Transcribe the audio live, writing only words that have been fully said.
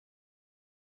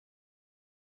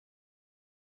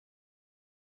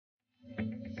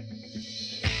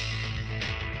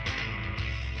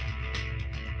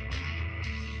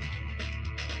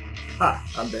Hi,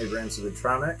 I'm Dave Ramsey with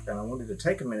Trimec, and I wanted to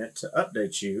take a minute to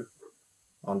update you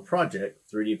on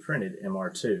Project 3D Printed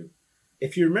MR2.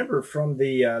 If you remember from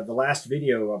the last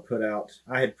video I put out,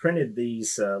 I had printed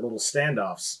these little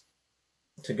standoffs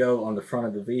to go on the front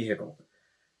of the vehicle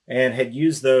and had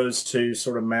used those to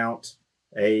sort of mount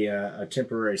a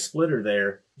temporary splitter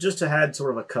there just to add sort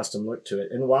of a custom look to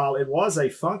it. And while it was a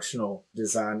functional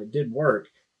design, it did work.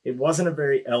 It wasn't a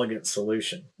very elegant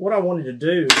solution. What I wanted to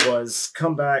do was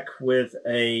come back with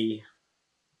a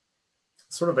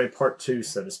sort of a part two,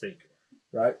 so to speak,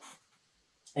 right?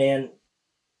 And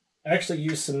actually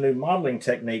use some new modeling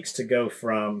techniques to go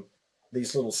from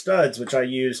these little studs, which I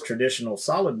use traditional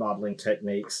solid modeling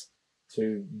techniques,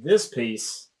 to this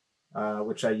piece,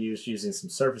 which I used using some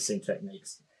surfacing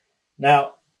techniques.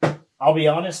 Now, I'll be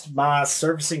honest, my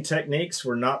surfacing techniques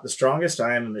were not the strongest.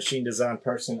 I am a machine design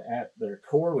person at their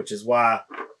core, which is why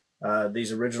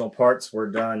these original parts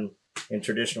were done in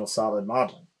traditional solid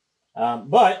modeling.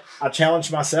 But I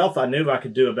challenged myself. I knew I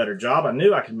could do a better job. I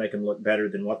knew I could make them look better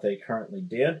than what they currently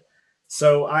did.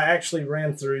 So I actually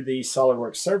ran through the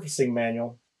SOLIDWORKS surfacing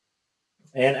manual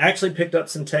and actually picked up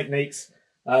some techniques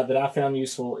that I found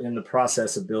useful in the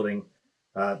process of building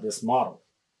this model.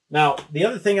 Now, the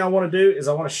other thing I want to do is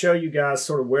I want to show you guys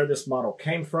sort of where this model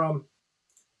came from.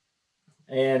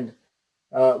 And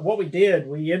what we did,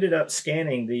 we ended up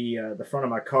scanning the front of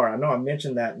my car. I know I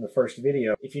mentioned that in the first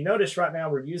video. If you notice right now,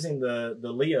 we're using the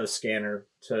Leo scanner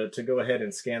to go ahead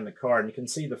and scan the car. And you can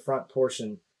see the front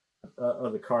portion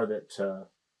of the car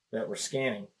that we're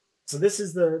scanning. So this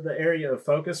is the area of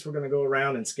focus. We're going to go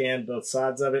around and scan both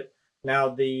sides of it. Now,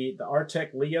 the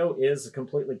Artec Leo is a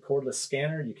completely cordless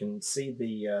scanner. You can see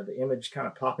the image kind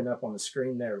of popping up on the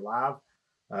screen there live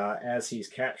as he's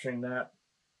capturing that.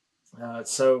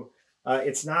 So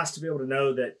it's nice to be able to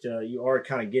know that you are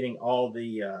kind of getting all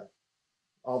the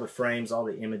frames, all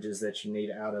the images that you need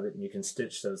out of it, and you can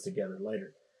stitch those together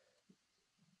later.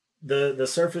 The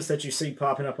surface that you see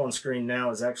popping up on screen now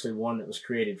is actually one that was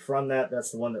created from that. That's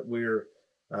the one that we're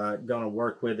going to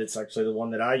work with. It's actually the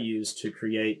one that I use to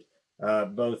create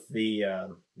both the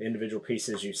individual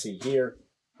pieces you see here,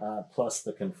 plus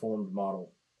the conformed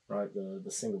model, right?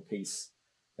 The single piece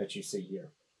that you see here.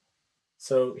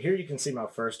 So here you can see my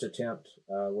first attempt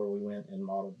where we went and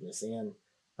modeled this in.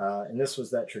 And this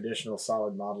was that traditional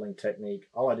solid modeling technique.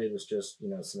 All I did was just,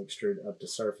 some extrude up to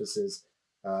surfaces.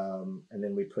 And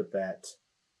then we put that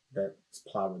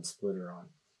plywood splitter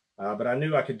on. But I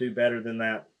knew I could do better than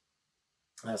that.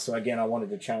 So again, I wanted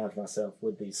to challenge myself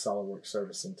with these SOLIDWORKS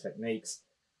surfacing techniques.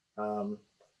 And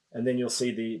then you'll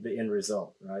see the end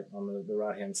result, right? On the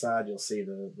right-hand side, you'll see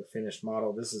the finished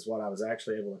model. This is what I was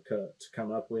actually able to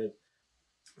come up with.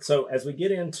 So as we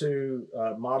get into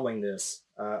modeling this,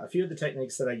 a few of the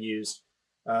techniques that I used,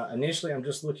 initially I'm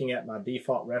just looking at my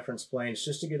default reference planes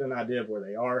just to get an idea of where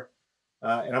they are.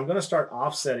 And I'm going to start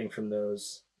offsetting from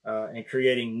those and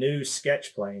creating new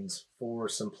sketch planes for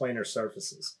some planar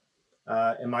surfaces.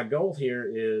 And my goal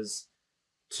here is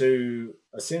to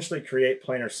essentially create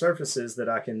planar surfaces that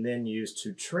I can then use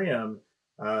to trim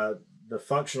the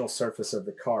functional surface of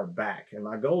the car back. And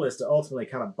my goal is to ultimately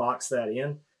kind of box that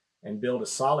in and build a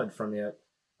solid from it.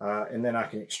 And then I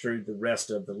can extrude the rest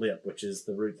of the lip, which is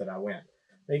the route that I went.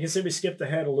 Now you can see we skipped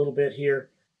ahead a little bit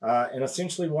here. And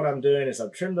essentially what I'm doing is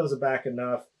I've trimmed those back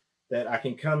enough that I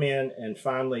can come in and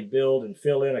finally build and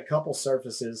fill in a couple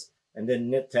surfaces and then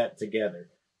knit that together.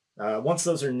 Once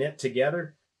those are knit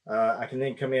together, I can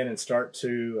then come in and start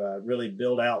to really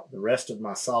build out the rest of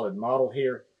my solid model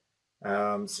here.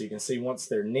 So you can see once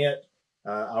they're knit,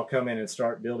 I'll come in and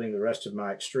start building the rest of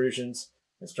my extrusions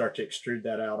and start to extrude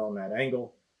that out on that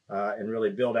angle and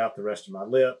really build out the rest of my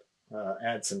lip,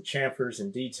 add some chamfers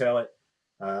and detail it,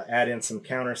 add in some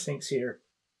countersinks here.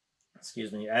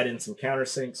 Excuse me, add in some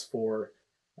countersinks for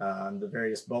the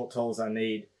various bolt holes I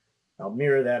need. I'll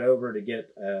mirror that over to get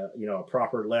a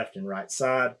proper left and right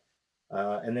side,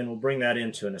 and then we'll bring that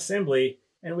into an assembly,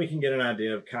 and we can get an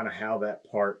idea of kind of how that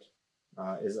part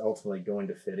is ultimately going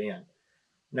to fit in.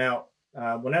 Now,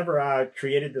 whenever I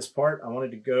created this part, I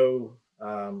wanted to go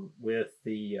with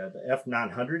the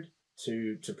F900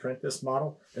 to print this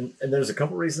model, and there's a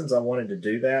couple reasons I wanted to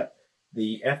do that.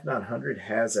 The F900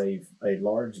 has a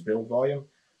large build volume.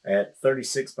 At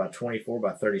 36 by 24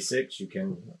 by 36, you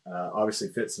can obviously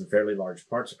fit some fairly large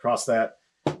parts across that.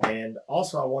 And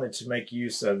also I wanted to make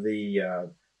use of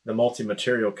the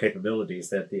multi-material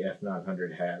capabilities that the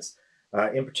F900 has.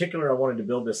 In particular, I wanted to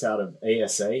build this out of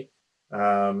ASA.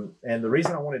 And the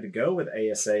reason I wanted to go with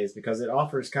ASA is because it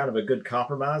offers kind of a good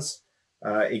compromise.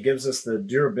 It gives us the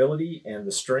durability and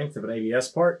the strength of an ABS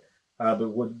part,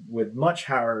 but with much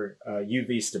higher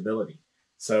UV stability.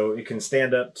 So it can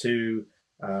stand up to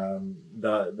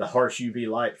the harsh UV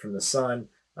light from the sun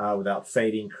without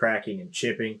fading, cracking, and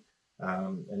chipping,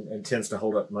 and tends to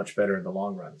hold up much better in the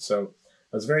long run. So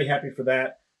I was very happy for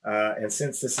that. And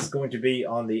since this is going to be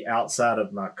on the outside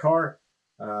of my car,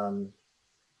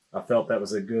 I felt that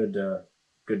was a good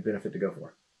benefit to go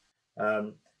for.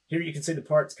 Here you can see the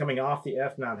parts coming off the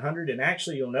F900, and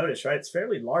actually you'll notice, right, it's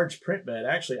fairly large print bed.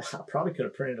 Actually, I probably could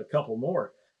have printed a couple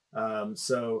more.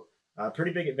 So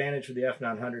pretty big advantage with the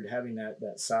F900 having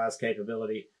that size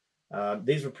capability.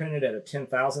 These were printed at a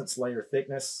 10,000ths layer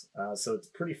thickness, so it's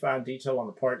pretty fine detail on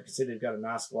the part. You can see they've got a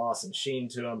nice gloss and sheen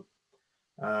to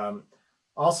them.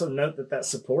 Also note that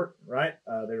support, right,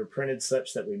 they were printed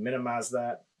such that we minimized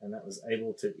that, and that was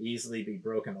able to easily be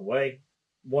broken away.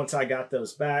 Once I got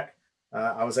those back,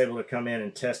 I was able to come in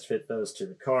and test fit those to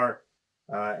the car.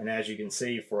 And as you can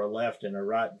see, for a left and a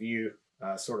right view,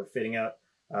 sort of fitting up,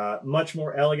 much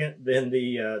more elegant than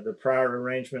the prior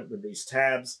arrangement with these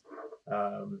tabs.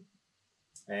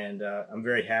 And I'm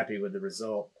very happy with the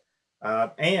result.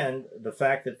 And the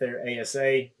fact that they're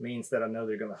ASA means that I know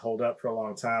they're going to hold up for a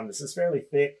long time. This is fairly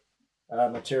thick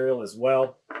material as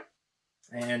well.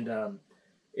 And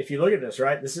if you look at this,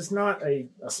 right, this is not a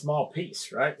small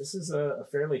piece, right? This is a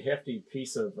fairly hefty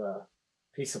piece of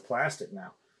plastic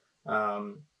now.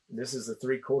 This is a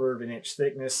 3/4 of an inch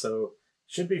thickness, so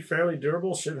should be fairly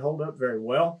durable, should hold up very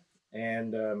well.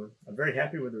 And I'm very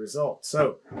happy with the result.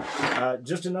 So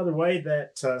just another way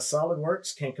that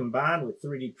SOLIDWORKS can combine with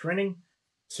 3D printing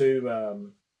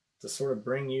to sort of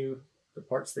bring you the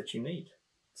parts that you need.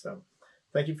 So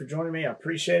thank you for joining me. I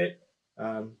appreciate it.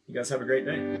 You guys have a great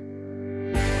day.